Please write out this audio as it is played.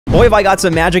Boy, have I got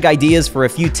some magic ideas for a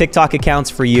few TikTok accounts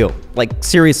for you. Like,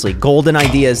 seriously, golden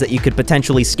ideas that you could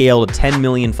potentially scale to 10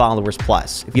 million followers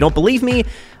plus. If you don't believe me,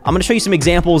 I'm gonna show you some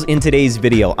examples in today's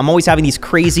video. I'm always having these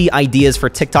crazy ideas for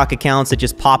TikTok accounts that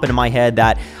just pop into my head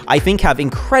that I think have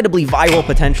incredibly viral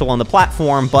potential on the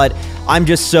platform, but I'm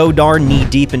just so darn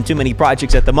knee-deep in too many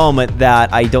projects at the moment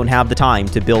that I don't have the time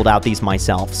to build out these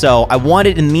myself. So I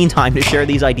wanted, in the meantime, to share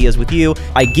these ideas with you.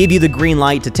 I give you the green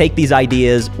light to take these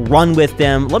ideas, run with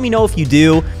them. Let me know if you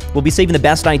do. We'll be saving the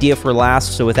best idea for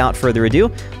last, so without further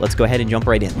ado, let's go ahead and jump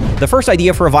right in. The first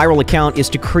idea for a viral account is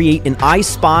to create an I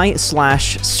Spy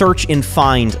 / search and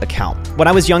find account. When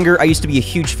I was younger, I used to be a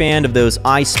huge fan of those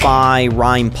I Spy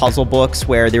rhyme puzzle books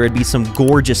where there would be some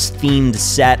gorgeous themed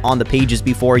set on the pages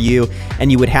before you,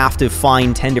 and you would have to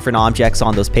find 10 different objects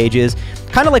on those pages.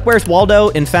 Kind of like Where's Waldo?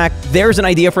 In fact, there's an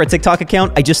idea for a TikTok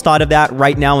account. I just thought of that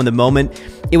right now in the moment.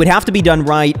 It would have to be done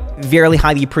right, very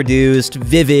highly produced,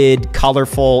 vivid,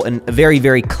 colorful, and a very,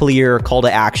 very clear call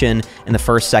to action in the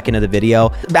first second of the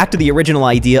video. Back to the original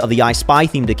idea of the I Spy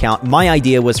themed account, my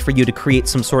idea was for you to create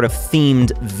some sort of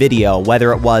themed video,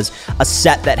 whether it was a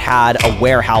set that had a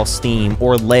warehouse theme,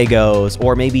 or Legos,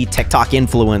 or maybe TikTok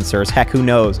influencers, heck, who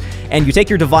knows. And you take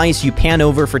your device, you pan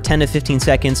over for 10 to 15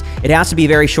 seconds. It has to be a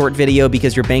very short video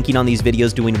because you're banking on these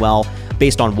videos doing well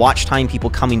based on watch time,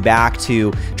 people coming back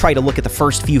to try to look at the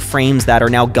first few frames that are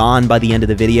now gone by the end of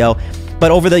the video. But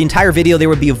over the entire video, there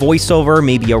would be a voiceover,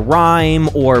 maybe a rhyme,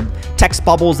 or text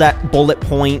bubbles that bullet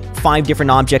point 5 different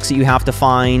objects that you have to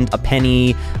find, a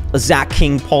penny, a Zach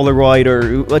King Polaroid,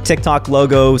 or a TikTok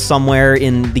logo somewhere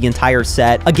in the entire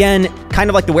set. Again, kind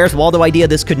of like the Where's Waldo idea,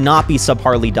 this could not be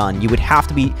subparly done. You would have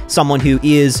to be someone who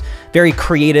is very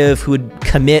creative, who would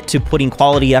commit to putting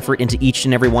quality effort into each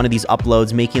and every one of these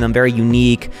uploads, making them very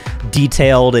unique,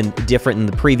 detailed, and different than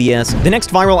the previous. The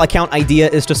next viral account idea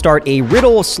is to start a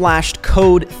riddle /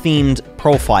 code themed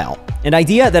profile. An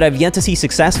idea that I've yet to see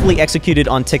successfully executed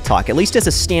on TikTok, at least as a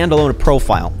standalone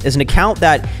profile, is an account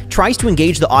that tries to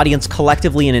engage the audience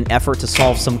collectively in an effort to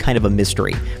solve some kind of a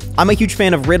mystery. I'm a huge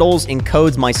fan of riddles and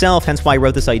codes myself, hence why I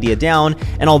wrote this idea down,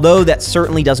 and although that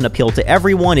certainly doesn't appeal to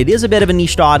everyone, it is a bit of a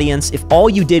niched audience. If all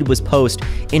you did was post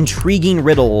intriguing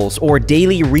riddles or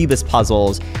daily rebus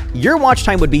puzzles, your watch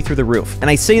time would be through the roof. And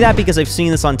I say that because I've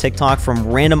seen this on TikTok from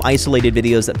random isolated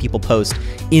videos that people post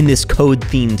in this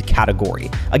code-themed category.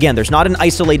 Again, there's not an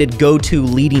isolated go-to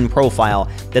leading profile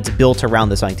that's built around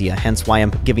this idea, hence why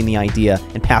I'm giving the idea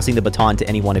and passing the baton to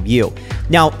any one of you.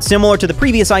 Now, similar to the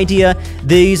previous idea,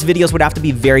 these videos would have to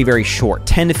be very, very short,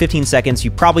 10 to 15 seconds.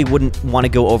 You probably wouldn't want to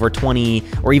go over 20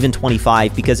 or even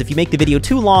 25, because if you make the video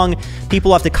too long,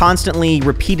 people have to constantly,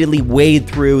 repeatedly wade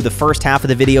through the first half of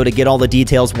the video to get all the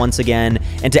details once again,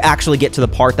 and to actually get to the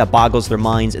part that boggles their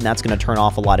minds, and that's going to turn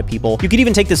off a lot of people. You could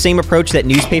even take the same approach that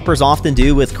newspapers often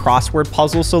do with crossword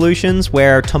puzzle solutions,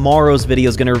 where tomorrow's video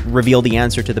is going to reveal the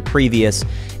answer to the previous,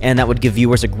 and that would give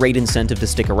viewers a great incentive to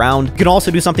stick around. You can also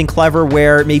do something clever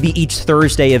where maybe each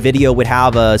Thursday a video would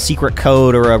have a secret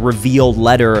code or a revealed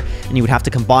letter, and you would have to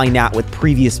combine that with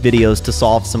previous videos to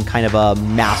solve some kind of a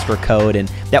master code,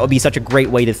 and that would be such a great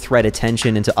way to thread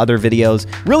attention into other videos.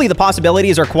 Really, the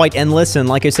possibilities are quite endless, and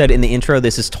like I said in the intro,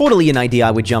 this is totally an idea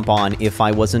I would jump on if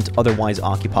I wasn't otherwise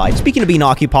occupied. Speaking of being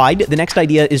occupied, the next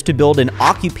idea is to build an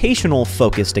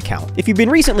occupational-focused account. If you've been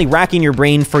recently racking your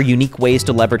brain for unique ways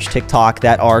to leverage TikTok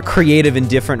that are creative and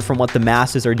different from what the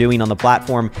masses are doing on the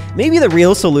platform, maybe the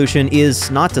real solution is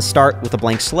not to start with a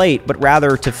blank slate, but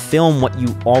rather to film what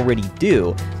you already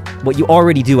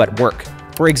do at work.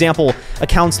 For example,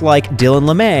 accounts like Dylan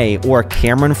LeMay or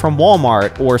Cameron from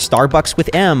Walmart or Starbucks with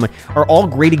M are all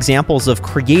great examples of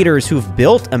creators who've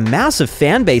built a massive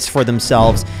fan base for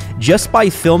themselves just by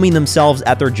filming themselves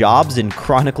at their jobs and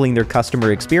chronicling their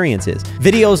customer experiences.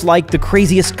 Videos like the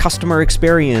craziest customer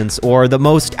experience or the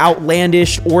most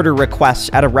outlandish order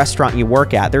requests at a restaurant you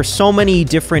work at. There's so many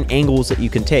different angles that you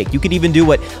can take. You could even do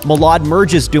what Malad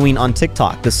Merge is doing on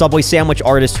TikTok, the Subway sandwich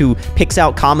artist who picks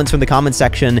out comments from the comment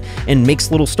section and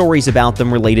makes little stories about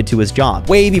them related to his job.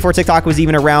 Way before TikTok was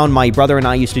even around, my brother and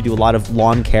I used to do a lot of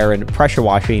lawn care and pressure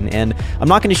washing, and I'm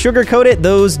not going to sugarcoat it,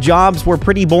 those jobs were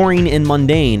pretty boring and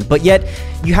mundane, but yet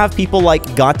you have people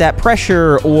like Got That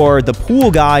Pressure or the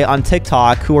pool guy on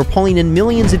TikTok who are pulling in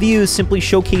millions of views simply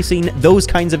showcasing those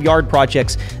kinds of yard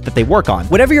projects that they work on.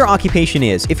 Whatever your occupation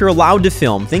is, if you're allowed to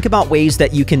film, think about ways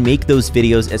that you can make those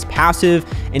videos as passive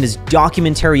and as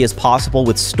documentary as possible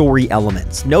with story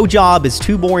elements. No job is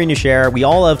too boring to share. We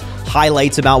all have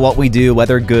highlights about what we do,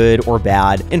 whether good or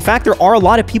bad. In fact, there are a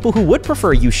lot of people who would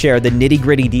prefer you share the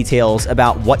nitty-gritty details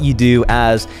about what you do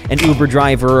as an Uber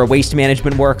driver, a waste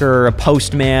management worker, a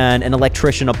postman, an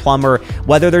electrician, a plumber,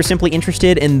 whether they're simply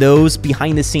interested in those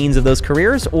behind the scenes of those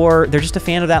careers or they're just a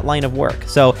fan of that line of work.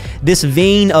 So this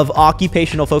vein of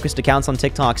occupational focused accounts on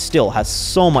TikTok still has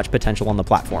so much potential on the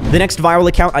platform. The next viral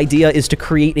account idea is to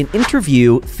create an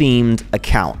interview-themed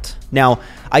account. Now,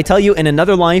 I tell you, in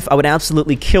another life, I would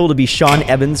absolutely kill to be Sean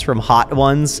Evans from Hot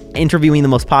Ones, interviewing the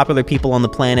most popular people on the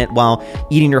planet while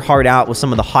eating your heart out with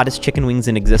some of the hottest chicken wings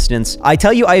in existence. I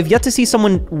tell you, I have yet to see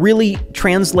someone really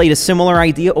translate a similar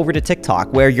idea over to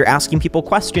TikTok, where you're asking people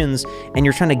questions and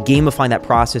you're trying to gamify that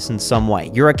process in some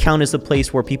way. Your account is the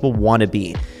place where people want to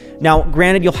be. Now,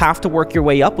 granted, you'll have to work your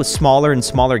way up with smaller and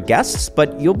smaller guests,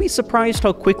 but you'll be surprised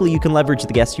how quickly you can leverage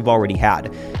the guests you've already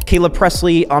had. Caleb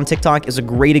Presley on TikTok is a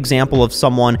great example of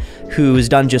someone who's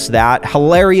done just that.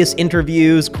 Hilarious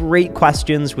interviews, great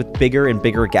questions with bigger and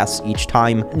bigger guests each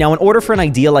time. Now, in order for an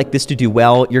idea like this to do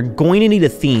well, you're going to need a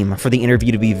theme for the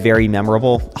interview to be very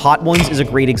memorable. Hot Ones is a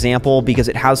great example because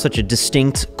it has such a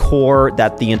distinct core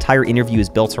that the entire interview is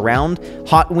built around.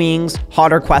 Hot wings,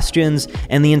 hotter questions,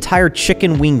 and the entire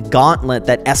chicken wing gauntlet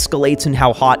that escalates in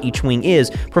how hot each wing is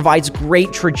provides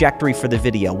great trajectory for the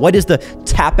video. What is the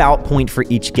tap out point for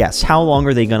each guest? How long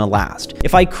are they going to last?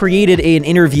 If I created an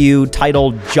interview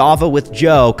titled Java with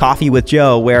Joe, Coffee with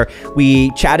Joe, where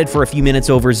we chatted for a few minutes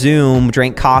over Zoom,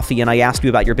 drank coffee, and I asked you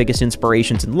about your biggest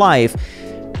inspirations in life,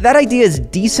 that idea is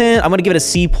decent. I'm going to give it a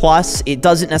C+. It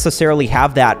doesn't necessarily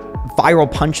have that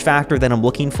viral punch factor that I'm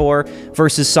looking for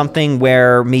versus something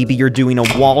where maybe you're doing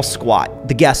a wall squat.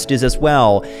 The guest is as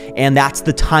well, and that's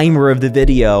the timer of the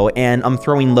video, and I'm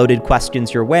throwing loaded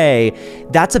questions your way.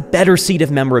 That's a better seed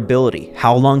of memorability.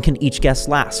 How long can each guest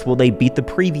last? Will they beat the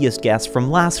previous guest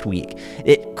from last week?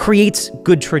 It creates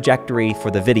good trajectory for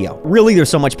the video. Really, there's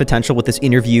so much potential with this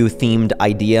interview-themed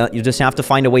idea. You just have to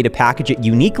find a way to package it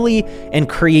uniquely and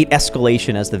create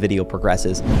escalation as the video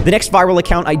progresses. The next viral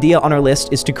account idea on our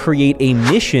list is to create a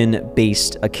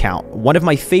mission-based account. One of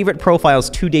my favorite profiles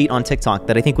to date on TikTok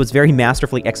that I think was very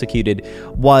masterfully executed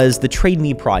was the Trade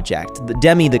Me project.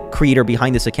 Demi, the creator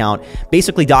behind this account,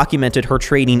 basically documented her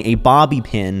trading a bobby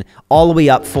pin all the way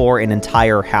up for an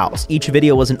entire house. Each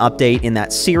video was an update in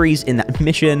that series, in that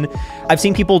mission. I've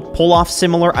seen people pull off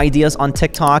similar ideas on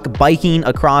TikTok, biking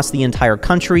across the entire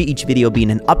country, each video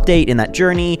being an update in that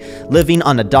journey, living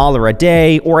on $1 a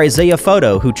day, or Isaiah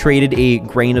Photo, who traded a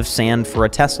grain of sand for a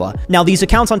Tesla. Now, these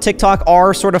accounts on TikTok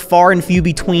are sort of far and few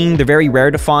between. They're very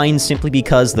rare to find simply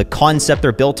because the concept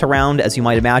they're built around, as you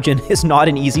might imagine, is not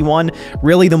an easy one.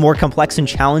 Really, the more complex and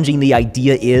challenging the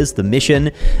idea is, the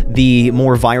mission, the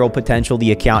more viral potential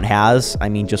the account has. I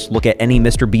mean, just look at any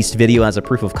MrBeast video as a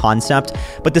proof of concept.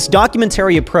 But this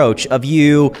documentary approach of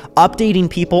you updating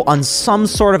people on some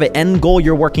sort of an end goal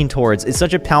you're working towards is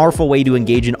such a powerful way to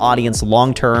engage an audience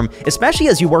long-term, especially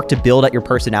as you work to build out your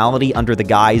personality under the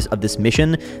guise of this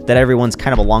mission that everyone's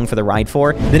kind of along for the ride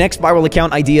for. The next viral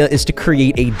account idea is to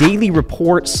create a daily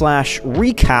report /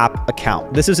 recap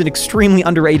account. This is an extremely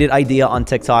underrated idea on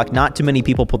TikTok. Not too many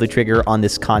people pull the trigger on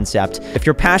this concept. If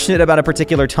you're passionate about a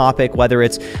particular topic, whether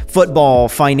it's football,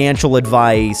 financial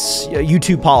advice,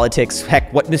 YouTube politics,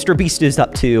 heck, what MrBeast is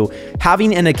up to,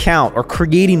 having an account or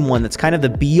creating one that's kind of the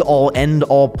be-all,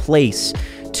 end-all place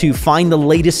to find the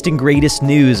latest and greatest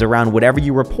news around whatever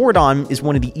you report on is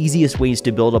one of the easiest ways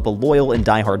to build up a loyal and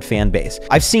diehard fan base.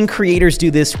 I've seen creators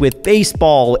do this with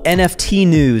baseball, NFT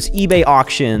news, eBay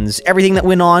auctions, everything that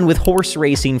went on with horse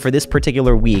racing for this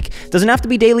particular week. Doesn't have to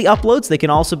be daily uploads. They can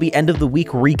also be end of the week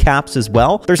recaps as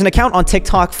well. There's an account on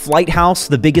TikTok, Flight House,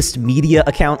 the biggest media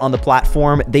account on the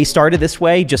platform. They started this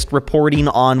way, just reporting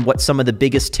on what some of the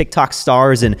biggest TikTok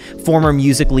stars and former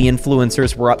Musical.ly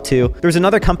influencers were up to. There's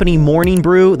another company, Morning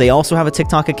Brew. They also have a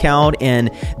TikTok account,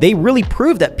 and they really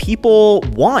prove that people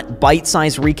want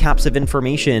bite-sized recaps of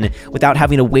information without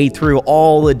having to wade through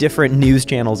all the different news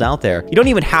channels out there. You don't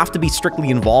even have to be strictly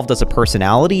involved as a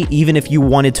personality, even if you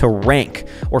wanted to rank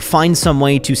or find some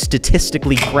way to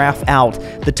statistically graph out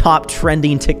the top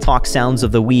trending TikTok sounds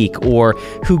of the week or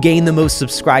who gained the most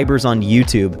subscribers on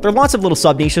YouTube. There are lots of little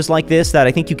sub-niches like this that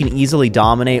I think you can easily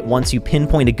dominate once you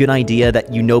pinpoint a good idea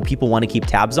that you know people want to keep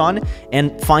tabs on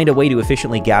and find a way to efficiently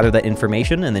efficiently gather that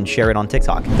information and then share it on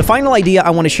TikTok. The final idea I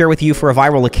want to share with you for a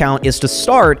viral account is to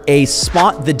start a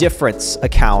spot the difference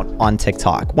account on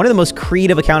TikTok. One of the most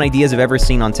creative account ideas I've ever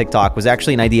seen on TikTok was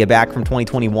actually an idea back from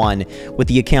 2021 with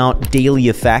the account Daily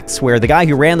Effects, where the guy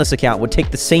who ran this account would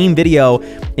take the same video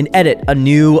and edit a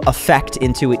new effect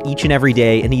into it each and every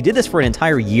day, and he did this for an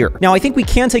entire year. Now, I think we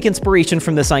can take inspiration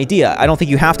from this idea. I don't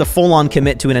think you have to full-on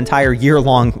commit to an entire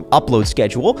year-long upload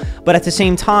schedule, but at the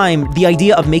same time, the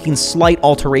idea of making slight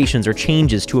alterations or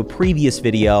changes to a previous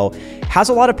video has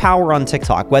a lot of power on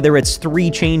TikTok, whether it's 3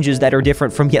 changes that are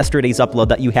different from yesterday's upload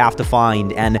that you have to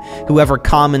find, and whoever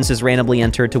comments is randomly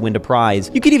entered to win a prize.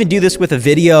 You could even do this with a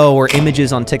video or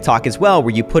images on TikTok as well,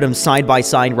 where you put them side by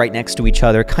side right next to each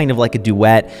other, kind of like a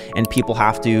duet, and people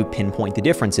have to pinpoint the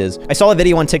differences. I saw a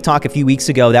video on TikTok a few weeks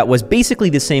ago that was basically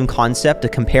the same concept, to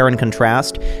compare and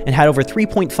contrast, and had over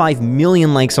 3.5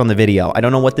 million likes on the video. I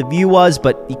don't know what the view was,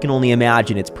 but you can only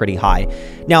imagine it's pretty high.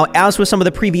 Now, as with some of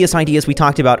the previous ideas we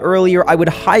talked about earlier, I would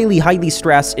highly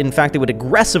stress, in fact, I would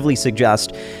aggressively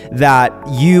suggest that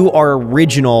you are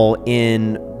original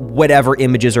in whatever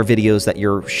images or videos that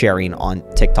you're sharing on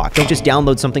TikTok. Don't just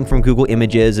download something from Google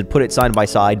Images and put it side by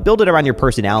side. Build it around your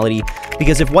personality,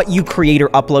 because if what you create or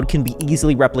upload can be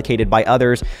easily replicated by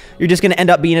others, you're just going to end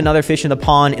up being another fish in the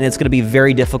pond, and it's going to be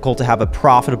very difficult to have a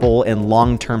profitable and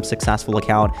long-term successful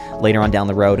account later on down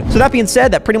the road. So that being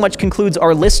said, that pretty much concludes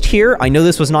our list here. I know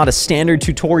this was not a standard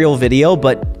tutorial video,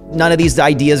 but none of these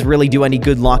ideas really do any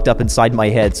good locked up inside my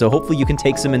head. So hopefully you can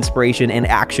take some inspiration and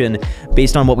action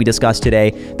based on what we discussed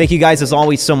today. Thank you guys, as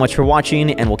always, so much for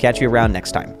watching, and we'll catch you around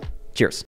next time. Cheers.